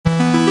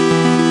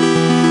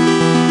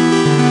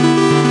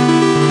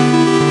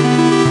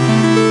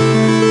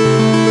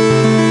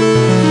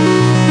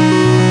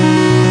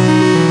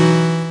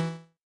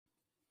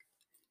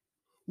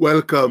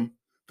Welcome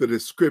to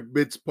the Script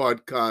Bits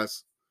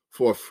podcast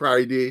for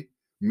Friday,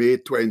 May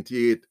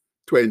 28,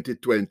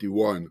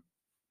 2021.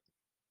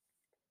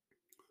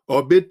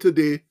 Our bit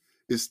today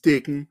is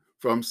taken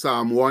from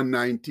Psalm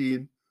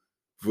 119,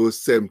 verse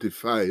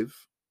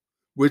 75,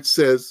 which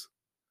says,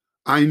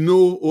 I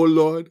know, O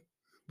Lord,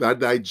 that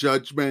thy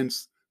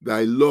judgments,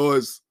 thy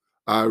laws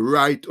are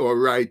right or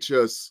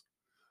righteous,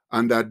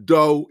 and that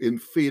thou in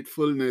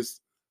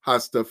faithfulness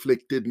hast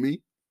afflicted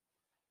me.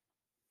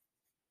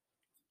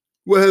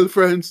 Well,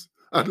 friends,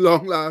 at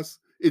long last,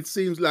 it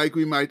seems like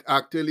we might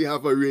actually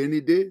have a rainy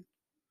day.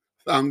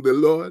 Thank the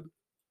Lord.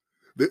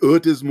 The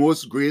earth is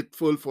most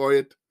grateful for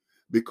it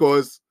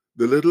because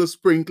the little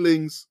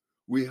sprinklings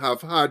we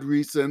have had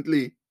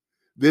recently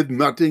did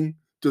nothing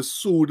to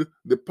soothe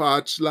the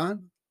parched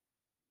land.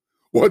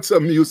 What's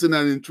amusing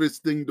and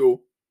interesting,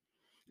 though,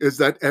 is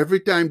that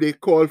every time they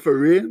call for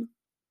rain,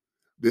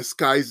 the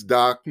skies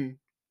darken,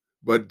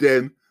 but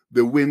then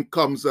the wind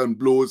comes and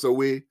blows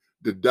away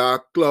the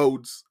dark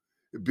clouds,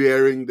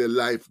 bearing the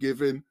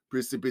life-giving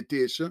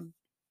precipitation.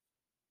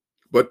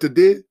 But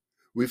today,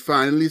 we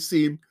finally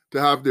seem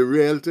to have the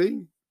real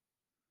thing.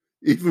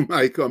 Even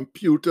my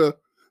computer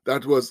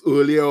that was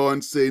earlier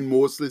on saying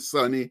mostly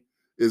sunny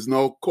is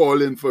now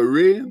calling for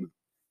rain.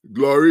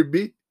 Glory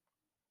be.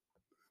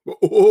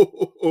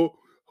 Hold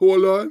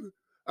on.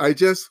 I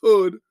just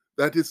heard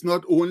that it's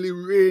not only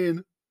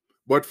rain,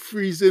 but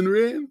freezing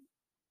rain.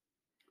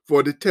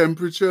 For the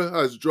temperature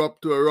has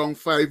dropped to around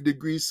 5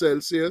 degrees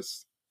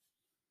Celsius.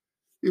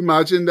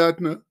 Imagine that,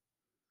 no?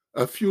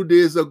 A few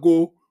days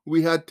ago,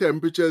 we had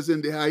temperatures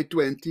in the high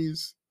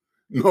 20s.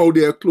 Now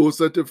they are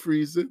closer to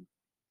freezing.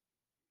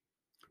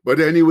 But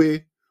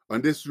anyway,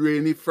 on this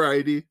rainy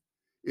Friday,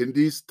 in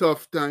these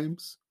tough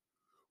times,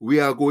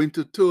 we are going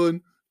to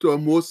turn to a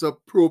most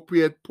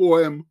appropriate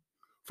poem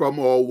from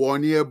our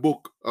one-year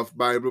book of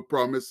Bible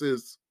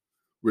promises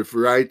with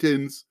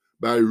writings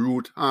by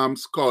Ruth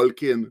Harms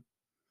Calkin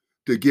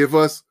to give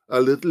us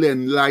a little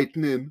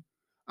enlightening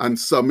and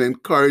some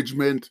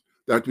encouragement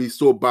that we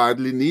so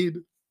badly need.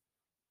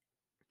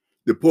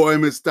 The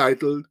poem is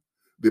titled,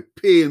 The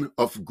Pain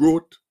of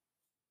Growth.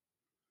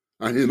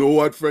 And you know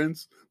what,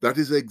 friends? That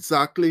is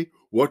exactly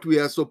what we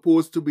are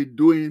supposed to be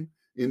doing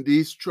in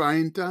these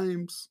trying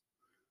times,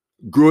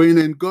 growing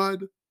in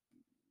God.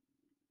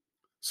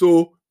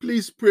 So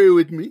please pray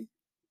with me.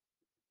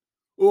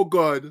 Oh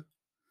God,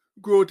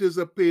 growth is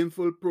a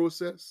painful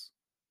process.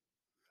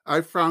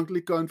 I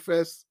frankly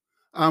confess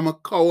I'm a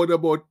coward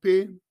about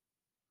pain.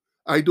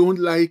 I don't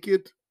like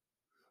it.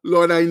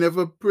 Lord, I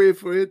never pray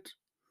for it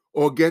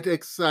or get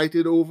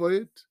excited over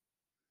it.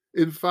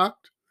 In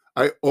fact,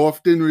 I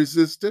often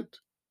resist it.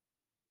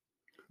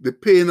 The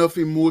pain of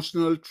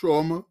emotional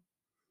trauma,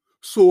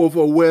 so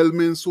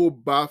overwhelming, so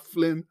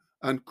baffling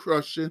and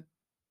crushing.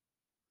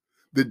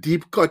 The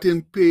deep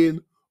cutting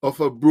pain of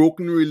a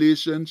broken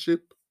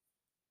relationship.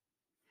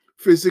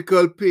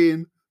 Physical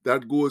pain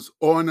that goes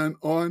on and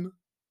on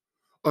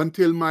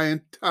until my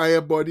entire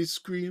body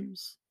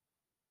screams.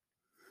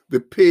 The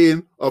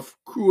pain of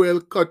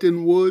cruel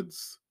cutting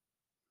words.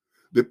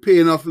 The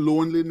pain of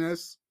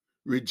loneliness,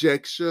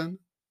 rejection,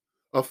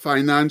 of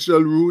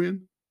financial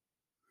ruin.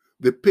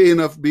 The pain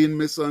of being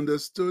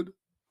misunderstood.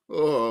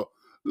 Oh,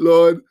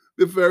 Lord,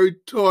 the very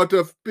thought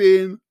of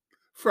pain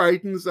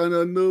frightens and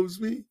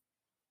unnerves me.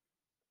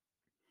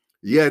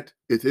 Yet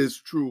it is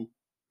true.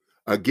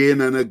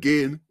 Again and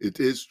again, it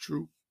is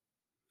true.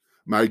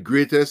 My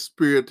greatest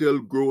spiritual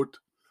growth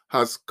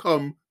has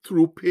come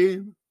through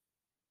pain,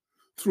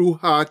 through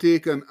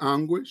heartache and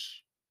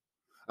anguish,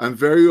 and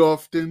very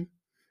often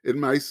in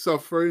my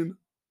suffering,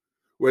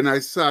 when I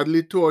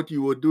sadly thought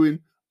you were doing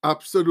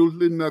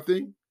absolutely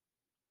nothing,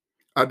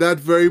 at that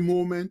very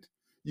moment,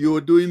 you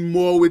were doing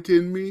more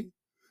within me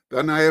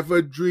than I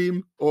ever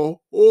dreamed or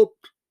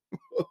hoped.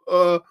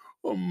 Oh,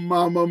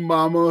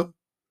 mama,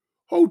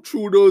 how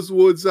true those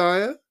words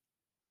are.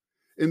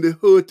 In the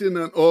hurting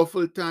and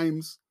awful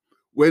times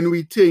when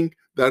we think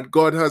that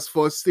God has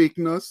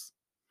forsaken us,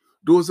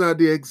 those are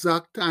the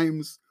exact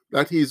times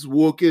that He's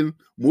working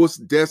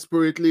most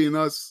desperately in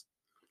us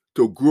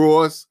to grow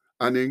us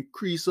and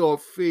increase our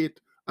faith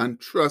and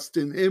trust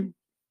in Him.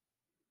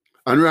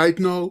 And right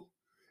now,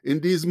 in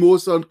these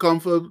most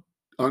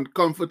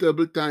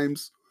uncomfortable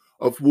times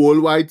of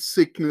worldwide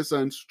sickness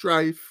and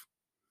strife,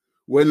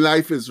 when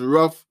life is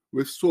rough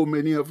with so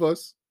many of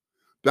us,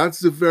 that's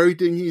the very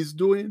thing He's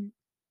doing,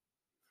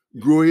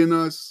 growing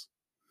us,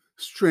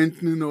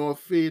 strengthening our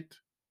faith,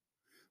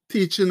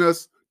 teaching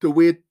us to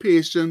wait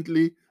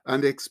patiently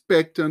and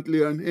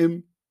expectantly on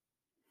Him,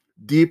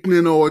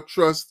 deepening our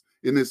trust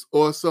in His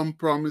awesome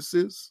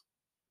promises.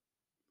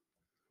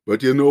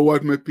 But you know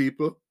what, my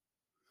people?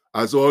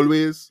 As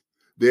always,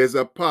 there's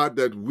a part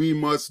that we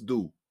must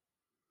do,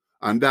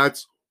 and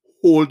that's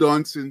hold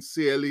on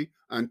sincerely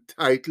and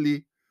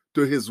tightly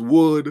to His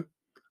word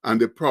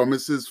and the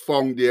promises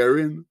found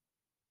therein,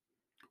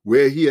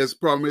 where He has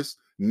promised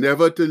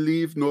never to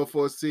leave nor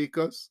forsake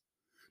us,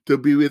 to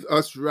be with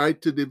us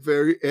right to the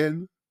very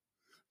end,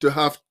 to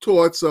have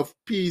thoughts of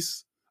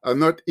peace and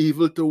not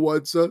evil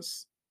towards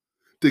us,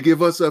 to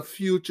give us a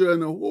future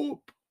and a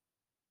hope.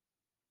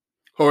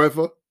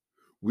 However,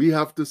 we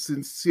have to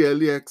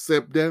sincerely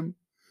accept them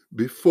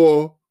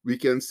before we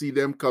can see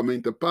them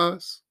coming to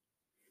pass.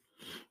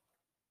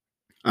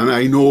 And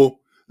I know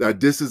that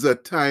this is a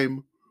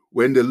time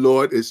when the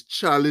Lord is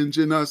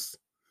challenging us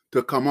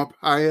to come up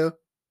higher,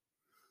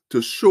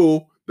 to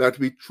show that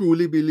we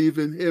truly believe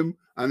in Him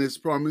and His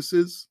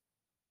promises.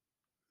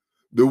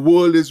 The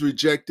world is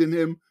rejecting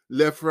Him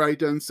left,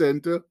 right, and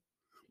center,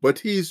 but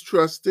He's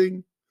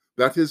trusting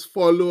that His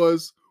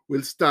followers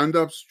will stand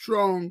up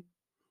strong,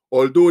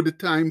 although the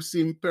times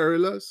seem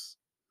perilous,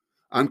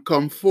 and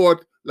come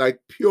forth like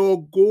pure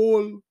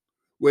gold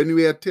when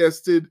we are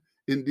tested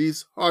in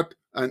these hot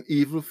and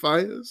evil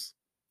fires.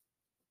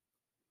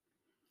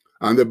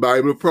 And the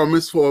Bible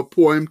promise for a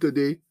poem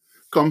today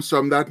comes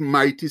from that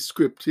mighty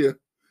scripture,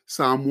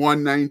 Psalm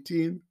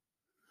 119,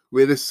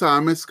 where the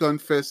psalmist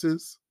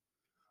confesses,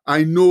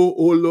 I know,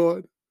 O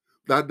Lord,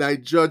 that thy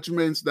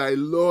judgments, thy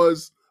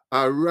laws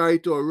are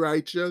right or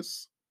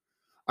righteous,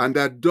 and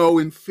that thou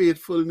in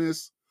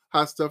faithfulness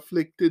hast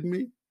afflicted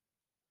me.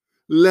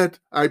 Let,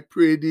 I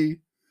pray thee,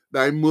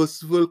 thy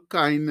merciful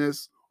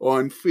kindness or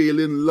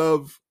unfailing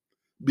love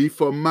be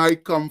for my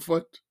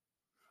comfort,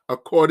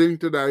 according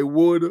to thy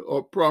word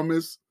or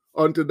promise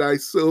unto thy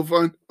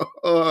servant.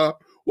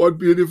 What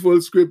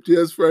beautiful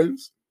scriptures,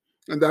 friends.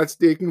 And that's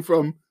taken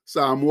from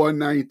Psalm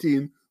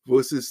 119,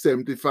 verses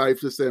 75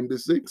 to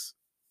 76.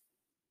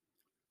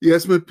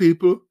 Yes, my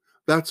people,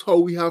 that's how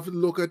we have to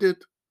look at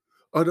it.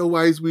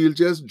 Otherwise, we'll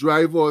just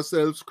drive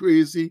ourselves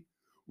crazy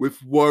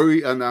with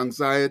worry and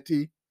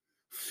anxiety,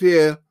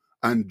 fear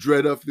and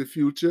dread of the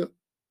future,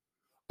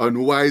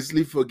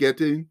 unwisely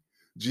forgetting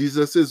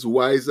Jesus'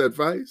 wise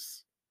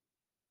advice.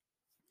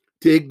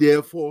 Take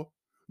therefore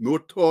no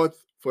thought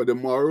for the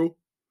morrow,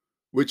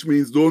 which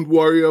means don't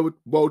worry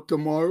about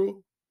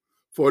tomorrow,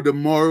 for the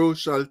morrow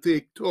shall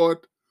take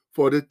thought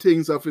for the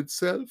things of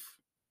itself.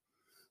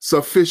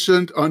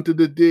 Sufficient unto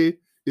the day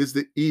is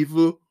the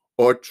evil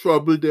or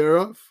trouble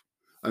thereof.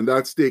 And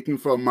that's taken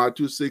from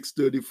Matthew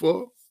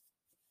 6:34.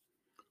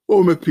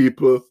 Oh, my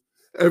people,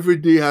 every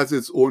day has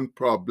its own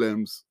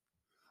problems,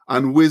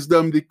 and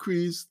wisdom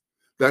decrees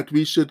that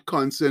we should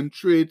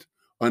concentrate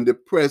on the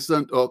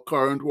present or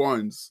current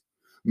ones,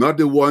 not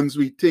the ones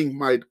we think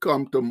might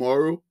come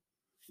tomorrow,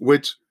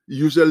 which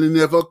usually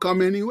never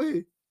come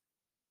anyway.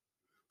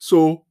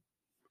 So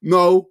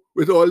now,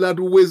 with all that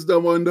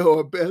wisdom under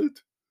our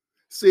belt,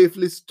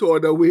 safely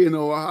stored away in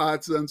our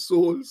hearts and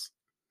souls,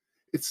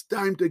 it's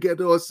time to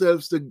get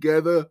ourselves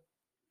together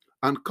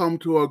and come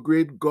to our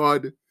great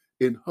God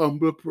in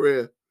humble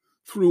prayer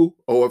through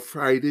our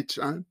Friday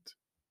chant.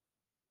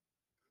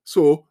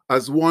 So,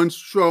 as one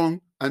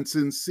strong and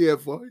sincere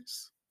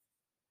voice,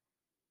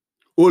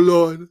 oh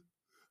Lord,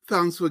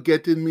 thanks for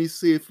getting me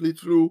safely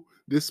through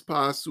this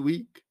past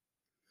week.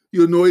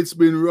 You know it's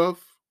been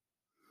rough.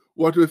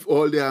 What with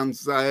all the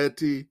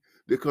anxiety,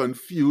 the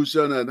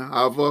confusion and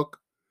havoc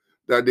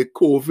that the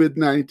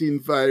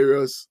COVID-19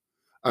 virus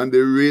and the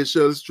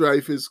racial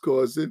strife is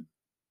causing.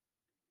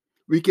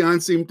 We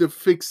can't seem to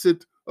fix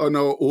it on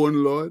our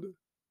own, Lord.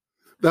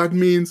 That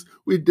means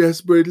we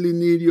desperately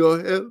need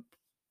your help.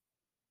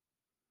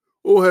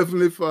 Oh,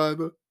 Heavenly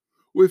Father,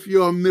 with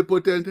your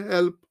omnipotent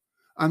help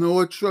and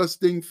our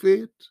trusting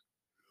faith,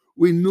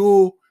 we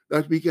know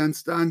that we can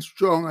stand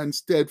strong and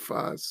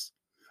steadfast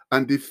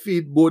and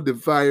defeat both the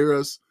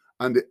virus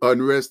and the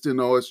unrest in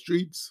our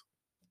streets.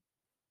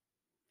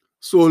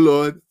 So,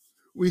 Lord,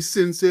 we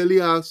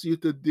sincerely ask you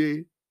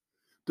today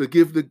to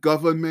give the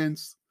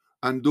governments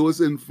and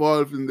those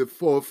involved in the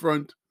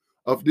forefront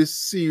of this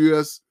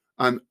serious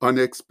and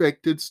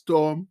unexpected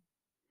storm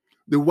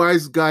the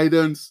wise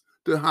guidance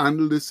to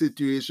handle the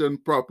situation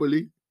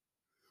properly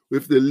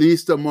with the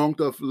least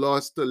amount of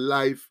loss to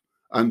life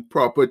and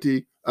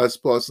property as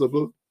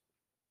possible.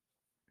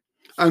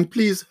 And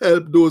please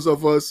help those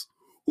of us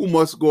who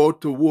must go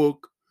out to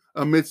work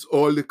amidst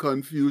all the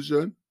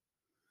confusion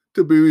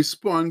to be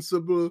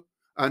responsible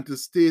and to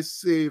stay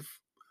safe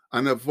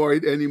and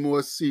avoid any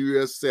more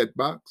serious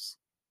setbacks.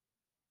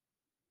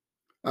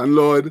 And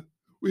Lord,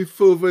 we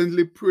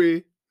fervently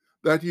pray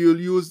that you'll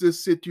use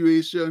this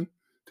situation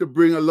to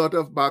bring a lot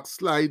of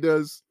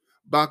backsliders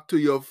back to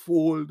your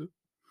fold.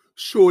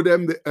 Show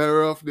them the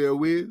error of their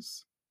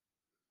ways.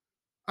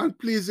 And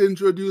please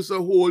introduce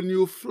a whole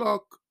new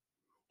flock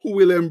who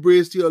will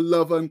embrace your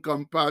love and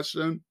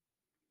compassion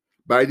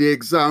by the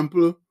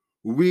example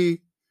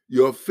we,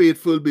 your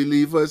faithful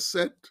believers,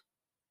 set.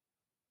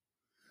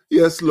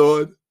 Yes,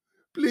 Lord,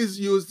 please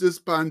use this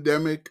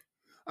pandemic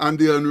and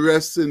the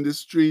unrest in the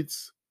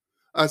streets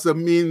as a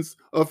means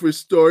of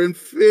restoring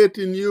faith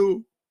in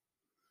you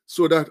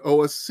so that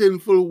our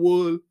sinful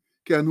world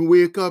can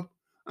wake up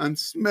and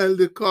smell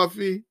the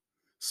coffee,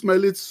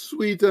 smell it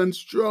sweet and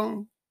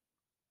strong.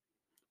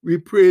 We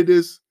pray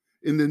this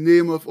in the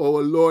name of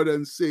our Lord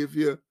and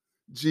Savior,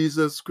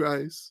 Jesus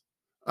Christ.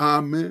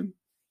 Amen.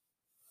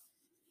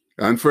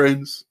 And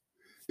friends,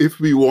 if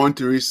we want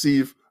to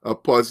receive a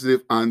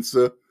positive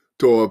answer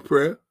to our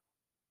prayer,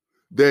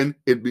 then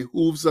it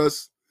behooves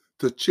us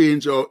to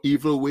change our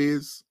evil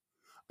ways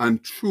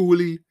and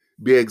truly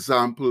be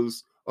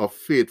examples of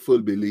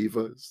faithful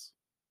believers.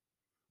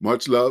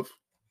 Much love.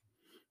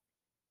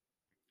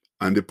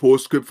 And the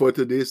postscript for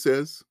today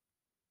says,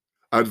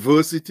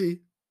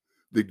 adversity,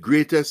 the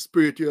greatest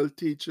spiritual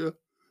teacher.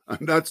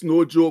 And that's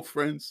no joke,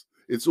 friends.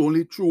 It's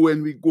only true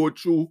when we go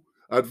through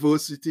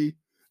adversity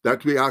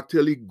that we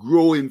actually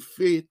grow in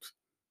faith.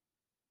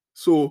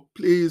 So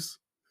please,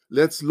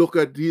 let's look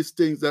at these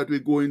things that we're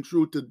going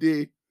through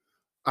today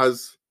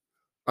as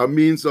a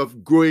means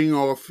of growing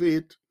our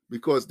faith,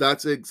 because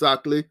that's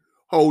exactly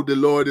how the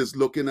Lord is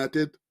looking at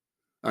it.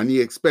 And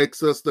He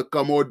expects us to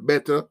come out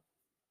better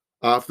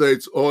after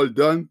it's all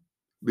done,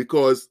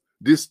 because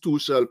this too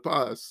shall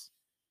pass.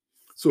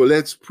 So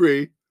let's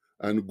pray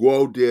and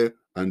go out there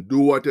and do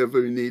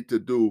whatever we need to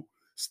do.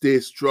 Stay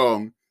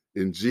strong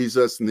in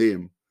Jesus'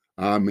 name.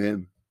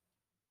 Amen.